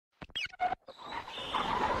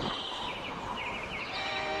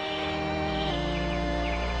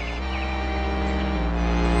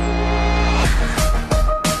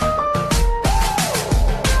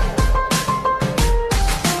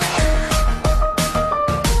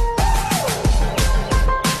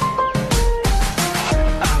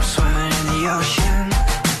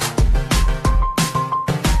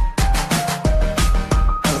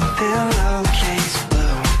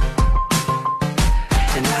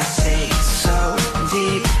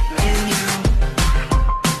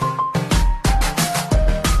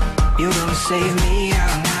Save me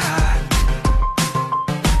or not?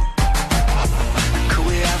 Could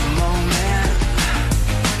we have a moment?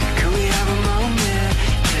 Could we have a moment?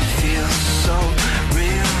 It feels so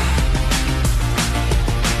real.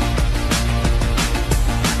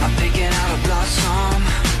 I'm picking out a blossom,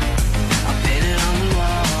 I'm painting on the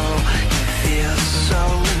wall. It feels so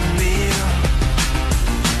real.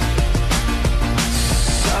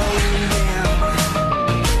 So real.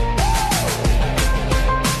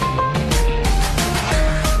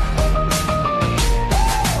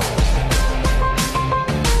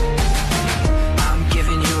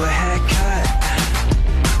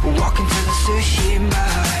 Sushi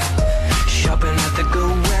bar, shopping at the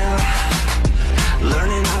Goodwill,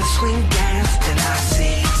 learning how to swing dance, and I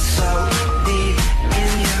see so deep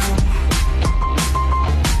in you.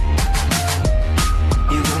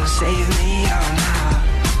 You gonna save me or not?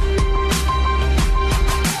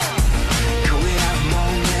 Could we have a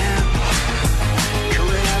moment? Could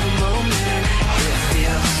we have a moment? It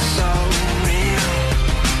feels so real.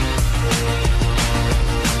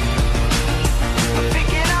 I'm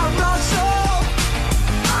picking out blossoms.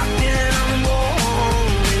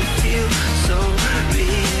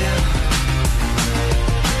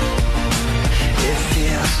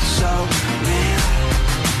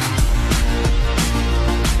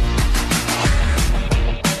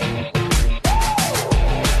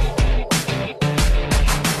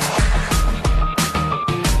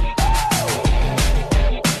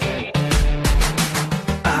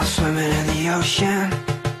 Swimming in the ocean,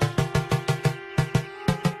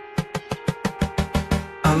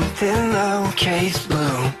 I'm pillowcase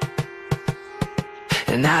blue,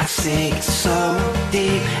 and I sink so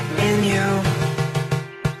deep in you.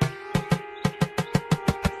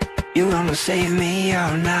 You gonna save me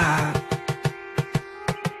or not?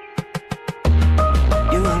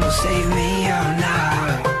 You gonna save me